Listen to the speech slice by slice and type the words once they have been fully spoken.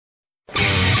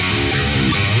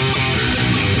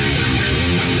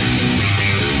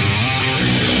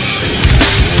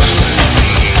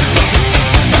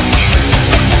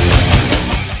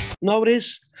No, it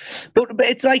is. But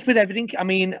it's like with everything. I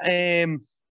mean,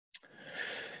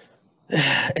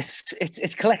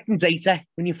 it's collecting data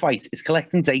when you fight. It's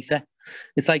collecting data.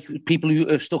 It's like people who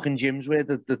are stuck in gyms where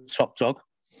the top dog,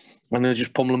 and they're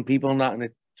just pummeling people on that, and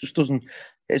it just doesn't.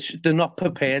 They're not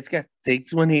prepared to get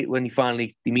digged when you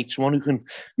finally meet someone who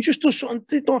just does something.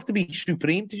 They don't have to be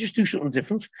supreme. They just do something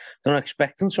different. They're not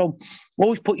expecting. So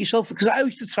always put yourself, because I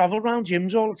used to travel around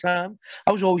gyms all the time.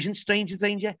 I was always in stranger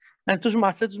danger, and it doesn't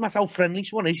matter. It doesn't matter how friendly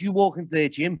someone is. You walk into their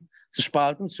gym to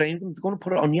spar them, train them. They're going to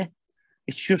put it on you.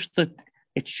 It's just the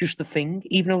thing,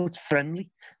 even though it's friendly.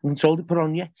 And it's all they put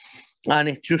on you, and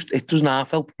it doesn't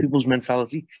half help people's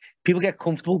mentality. People get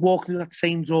comfortable walking through that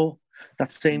same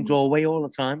doorway all the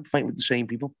time, fighting with the same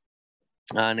people,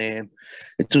 and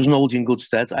it doesn't hold you in good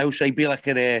stead. I always say be like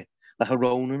a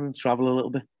Ronin and travel a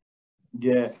little bit.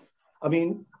 Yeah, I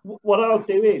mean, what I'll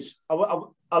do is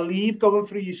I'll leave going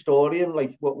through your story and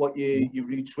like what your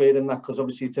roots were in that, because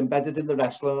obviously it's embedded in the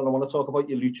wrestling, and I want to talk about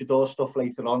your luchador stuff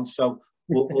later on. So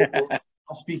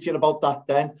I'll speak to you about that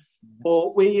then.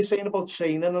 But where you're saying about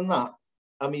training and that,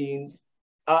 I mean,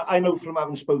 I know from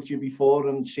having spoke to you before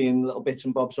and seeing little bits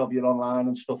and bobs of you online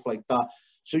and stuff like that.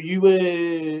 So you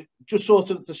were just sort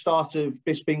of at the start of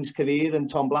Bisping's career and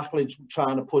Tom Blackledge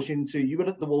trying to push into, you were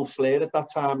at the Wolfs Lair at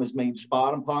that time as main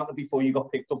sparring partner before you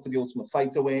got picked up for the Ultimate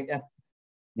Fighter, weren't you?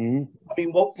 Mm. I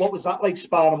mean, what was that like,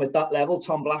 sparring at that level,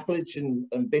 Tom Blackledge and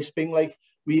Bisping? Like,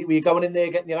 were you going in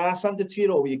there getting your ass handed to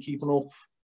you, or were you keeping up?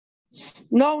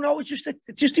 No, it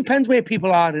just depends where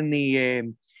people are in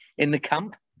the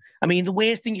camp. I mean, the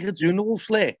worst thing you could do in the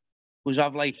Wolfs Lair was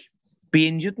be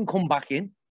injured and come back in.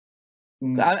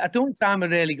 At the only time I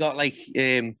really got I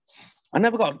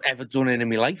never got ever done it in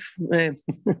my life.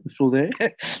 So there.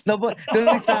 No, but the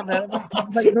only time I ever,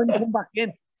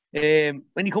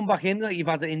 when you come back in, you've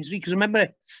had an injury. Because I remember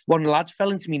one of the lads fell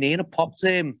into my knee and it popped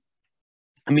a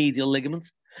medial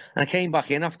ligament. And I came back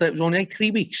in after, it was only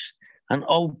 3 weeks. And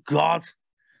oh God,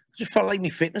 I just felt like my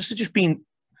fitness had just been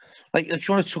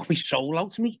trying to took my soul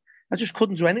out of me. I just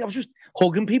couldn't do anything. I was just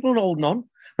hugging people and holding on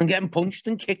and getting punched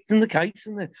and kicked in the kites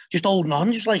and just holding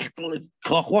on, just like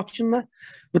clock watching that.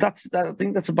 But I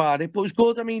think that's about it. But it was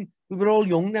good. I mean, we were all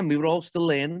young then. We were all still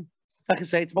learning. Like I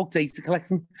say, it's about data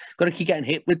collecting. Got to keep getting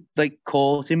hit with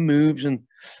caught in moves and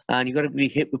you got to be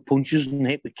hit with punches and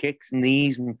hit with kicks and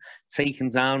knees and taking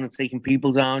down and taking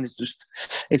people down. It's just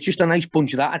a nice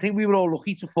bunch of that. I think we were all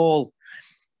lucky to fall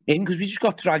in because we just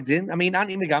got dragged in. I mean,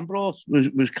 Anthony McGambros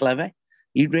was clever.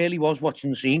 He really was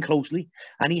watching the scene closely,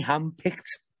 and he handpicked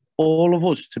all of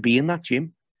us to be in that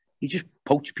gym. He just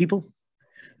poached people.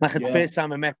 Like at the first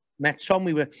time I met Tom,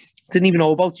 we didn't even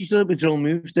know about each other with drill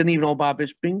moves, didn't even know about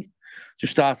Bisping.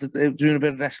 Just started doing a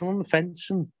bit of wrestling on the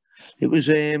fence, and it was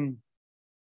really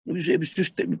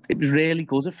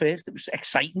good at first. It was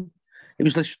exciting. It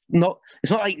was it's not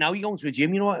like now you go into a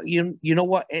gym, you know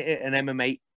what an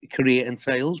MMA career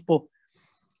entails, but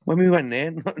when we went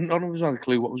there, none of us had a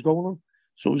clue what was going on.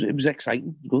 So it was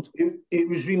exciting. It was good. It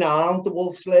was renowned, the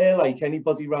Wolfs Lair, like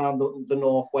anybody around the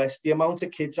Northwest. The amount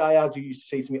of kids I had who used to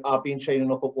say to me, I've been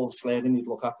training up at Wolfs Lair, and you'd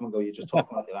look at them and go, you're just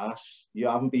talking out your ass. You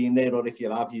haven't been there, or if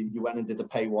you have, you went and did the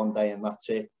pay one day and that's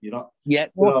it. You're not. Yeah,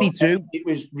 what they do. It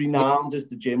was renowned as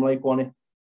the gym, like, wasn't it?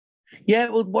 Yeah,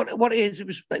 well, what it is, it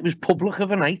was public of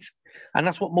a night, and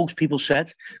that's what most people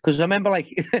said. Because I remember,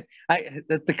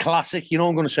 the classic, I'm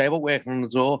going to say about working on the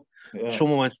door. Yeah.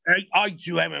 Someone went, hey, I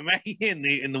do MMA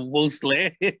in the Wolfs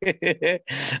Lair.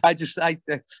 I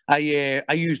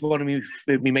used one of my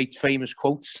mate's famous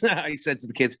quotes. I said to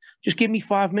the kids, just give me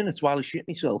 5 minutes while I shit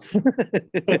myself. But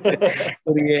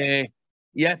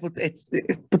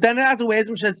then I had a word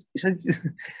and said,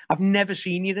 I've never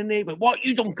seen you in there. But what,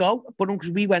 you don't go? But because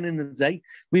we went in the day,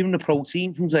 we were in the pro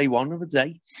team from day one of the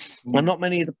day. And not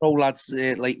many of the pro lads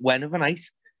went of a night.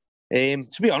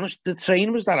 To be honest, the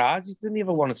training was that hard. I didn't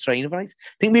even want to train of a night.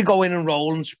 I think we'd go in and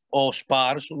roll or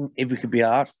spar or something if we could be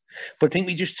asked. But I think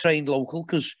we just trained local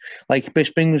because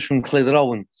Bisping was from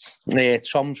Clitheroe and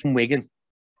Tom's from Wigan,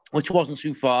 which wasn't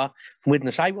too far from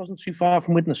Widnes. I wasn't too far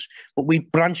from Widnes, but we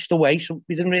branched away, so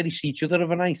we didn't really see each other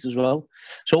of a night as well.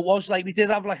 So it was we did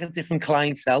have a different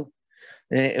clientele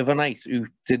of a night who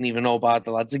didn't even know about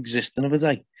the lads existing of a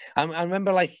day. I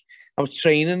remember I was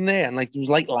training there, and there was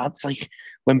lads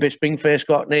when Bisping first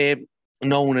got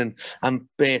known, and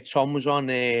Tom was on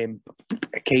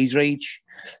Cage Rage.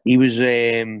 He was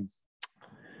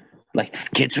the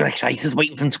kids were excited,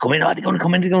 waiting for him to come in. Oh, they're going to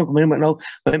come in, But no,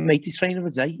 I went, mate, he's training of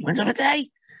a day. He went of a day.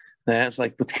 Yeah, it's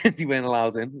but they weren't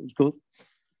allowed in. It was good.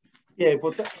 Yeah,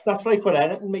 but that's like with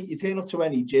anything, mate. You turn up to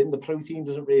any gym, the pro team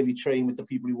doesn't really train with the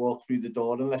people who walk through the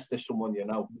door unless there's someone you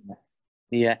know.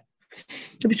 Yeah.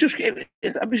 It was just,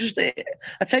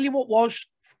 I tell you what was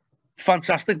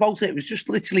fantastic about it. It was just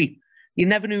literally, you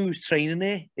never knew he was training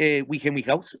there week in, week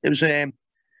out. It was, I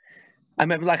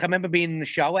remember being in the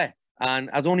shower and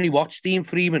I'd only watched Dean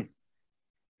Freeman,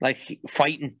 like,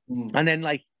 fighting. And then,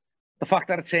 like, the fact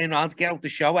that I turned around to get out the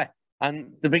shower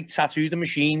and the big tattoo, the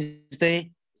machines there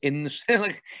in the,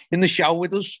 like, in the shower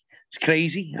with us. It's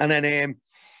crazy. And then,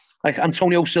 like,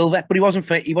 Antonio Silva, but he wasn't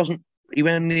fit. He went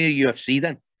in the UFC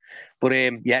then. But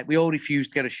yeah, we all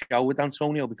refused to get a shower with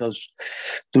Antonio because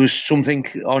there was something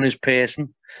on his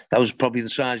person that was probably the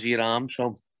size of your arm.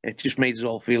 So it just made us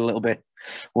all feel a little bit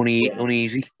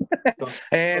uneasy.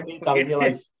 Down your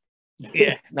life.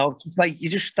 Yeah, no, it's like you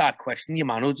just start questioning your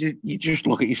manhood. You just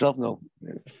look at yourself and go,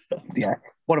 yeah,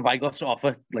 what have I got to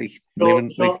offer? Like,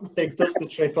 short and thick does the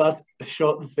trick, lad.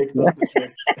 Short and thick does the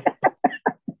trick.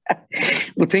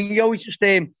 The thing you always just,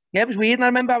 yeah, it was weird. And I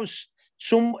remember I was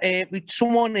with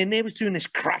someone in there was doing this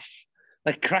crash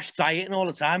dieting all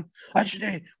the time. I just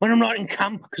when I'm not in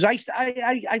camp, because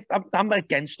I'm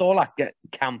against all that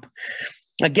camp.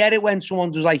 I get it when someone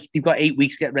does, like, they've got 8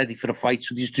 weeks to get ready for the fight,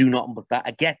 so they just do nothing but that.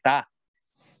 I get that.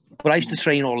 But I used to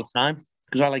train all the time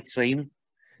because I like training.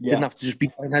 Yeah. Didn't have to just be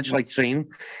fine. I just like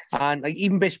training. And like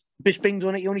even Bisping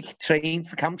done it. He only trained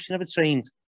for camps. He never trained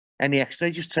any extra.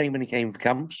 He just trained when he came for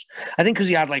camps. I think because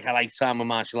he had like a lifetime of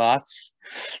martial arts.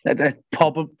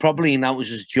 Probably and that was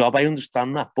his job. I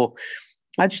understand that. But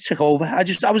I just took over. I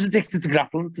was addicted to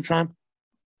grappling at the time.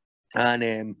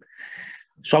 And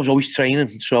so I was always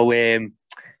training. So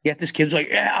yeah, this kid was like,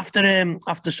 yeah, after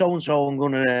so-and-so, I'm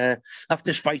going to, after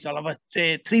this fight, I'll have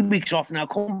 3 weeks off and I'll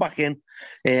come back in.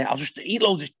 I'll just eat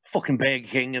loads of fucking Burger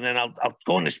King and then I'll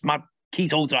go on this mad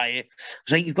keto diet. I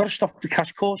was like, you've got to stop the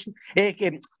cash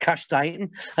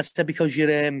dieting. I said, because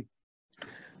your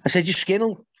skin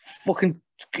will fucking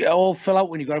all fill out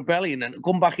when you've got a belly and then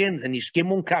come back in and your skin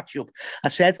won't catch up. I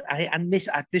said,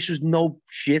 this was no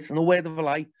shit, no word of a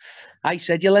lie. I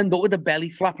said, you'll end up with a belly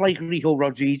flap like Rico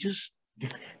Rodriguez.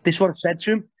 This is what I said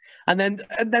to him. And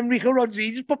then Rico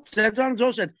Rodriguez popped his head on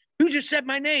and said, who just said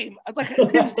my name? I was like,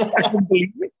 I couldn't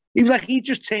believe it. He was like, he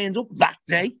just turned up that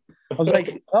day. I was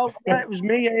like, oh, yeah, it was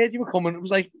me. I heard you were coming. It was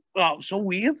like, oh, so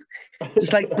weird.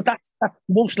 It's like, but that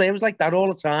Wolfs Lair was like that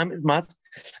all the time. It was mad.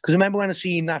 Because I remember when I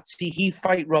seen that he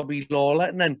fight Robbie Lawler,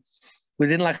 and then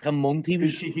within like a month he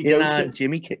was in our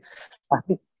Jimmy.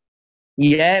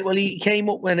 Yeah, well, he came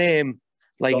up when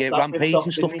Rampage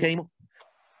and stuff came up.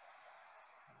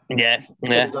 Yeah.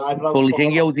 Bully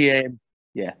King,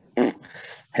 yeah,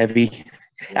 heavy.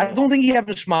 Yeah. I don't think he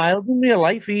ever smiled in real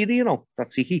life either, you know.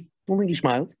 That's Tiki. I don't think he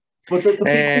smiled. But the big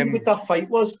thing with that fight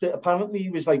was that apparently he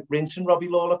was like rinsing Robbie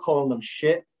Lawler, calling him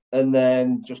shit, and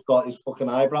then just got his fucking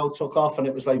eyebrow took off, and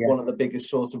it was like one of the biggest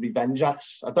sort of revenge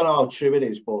acts. I don't know how true it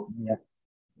is, but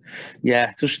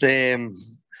just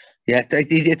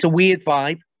it's a weird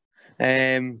vibe.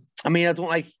 I mean, I don't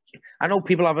like. I know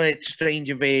people have a strange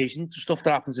aversion to stuff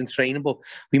that happens in training, but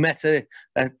we met an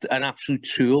absolute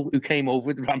tool who came over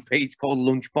with Rampage called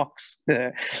Lunchbox.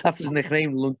 That's his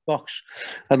nickname, Lunchbox.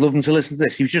 I'd love him to listen to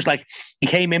this. He was just like, he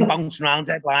came in bouncing around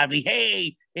dead lively.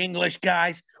 Hey, English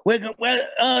guys,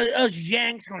 us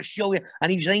Yanks going to show you.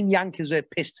 And he was saying Yank is a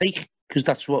piss take because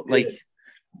that's what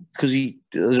because you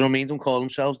know what I mean, don't call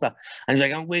themselves that. And he's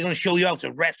like, we're going to show you how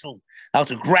to wrestle, how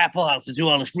to grapple, how to do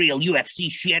all this real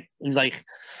UFC shit. He's like,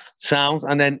 sounds.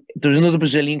 And then there's another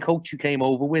Brazilian coach who came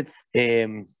over with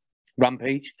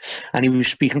Rampage, and he was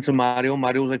speaking to Mario.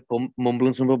 Mario was like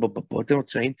mumbling something, but they were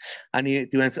saying, and he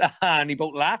went, and he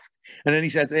both laughed. And then he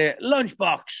said,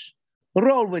 Lunchbox,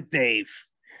 roll with Dave.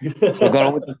 So I got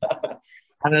on with him.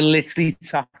 And I literally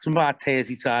tapped him about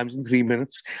 30 times in 3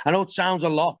 minutes. I know it sounds a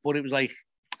lot, but it was like,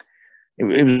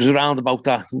 it was around about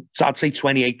that. I'd say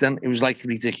 28 then. It was like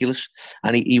ridiculous.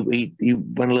 And he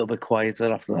went a little bit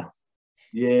quieter after that.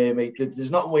 Yeah, mate. There's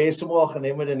nothing worse than walking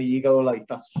in with an ego. Like,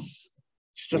 that's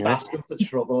just asking for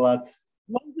trouble, lads.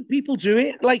 Loads of people do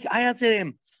it. Like, I had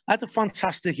a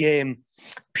fantastic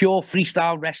pure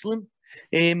freestyle wrestling.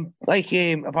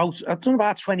 I've done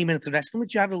about 20 minutes of wrestling with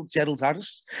Gerald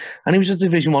Harris, and he was a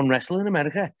Division 1 wrestler in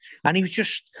America, and it was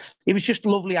just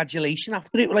lovely adulation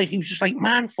after it. Like, he was just like,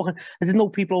 man, fucking, I didn't know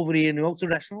people over here knew how to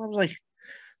wrestle. I was like,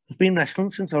 I've been wrestling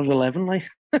since I was 11, like,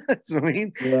 you know what I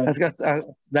mean? Yeah. I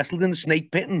wrestled in the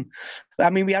snake pit, and I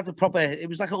mean, we had it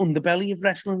was like an underbelly of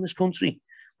wrestling in this country,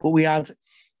 but we had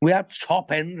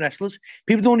top end wrestlers.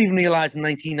 People don't even realize in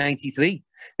 1993,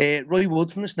 Roy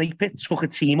Wood from the Snake Pit took a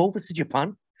team over to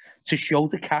Japan to show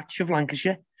the catch of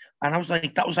Lancashire. And I was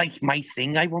like, that was like my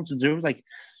thing I wanted to do. It was like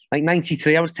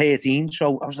 93, I was 13.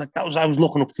 So I was like, I was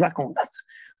looking up to that going,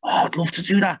 oh, I'd love to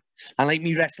do that. And like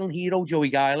me wrestling hero,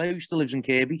 Joey Guyler, who still lives in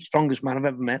Kirby, strongest man I've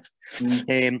ever met.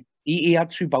 He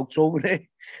had 2 bouts over there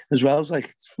as well. It's like,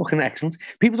 it's fucking excellent.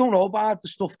 People don't know about the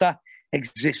stuff that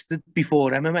existed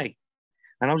before MMA.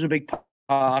 And I was a big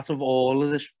part of all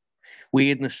of this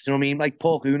weirdness, you know what I mean? Like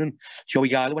Paul Coon and Joey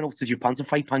Guyler went over to Japan to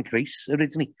fight Pancrase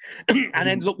originally and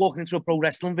ended up walking into a pro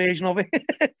wrestling version of it.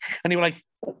 And he was like,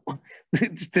 oh,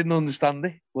 just didn't understand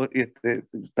it. But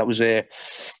that was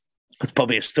that's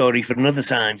probably a story for another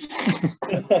time.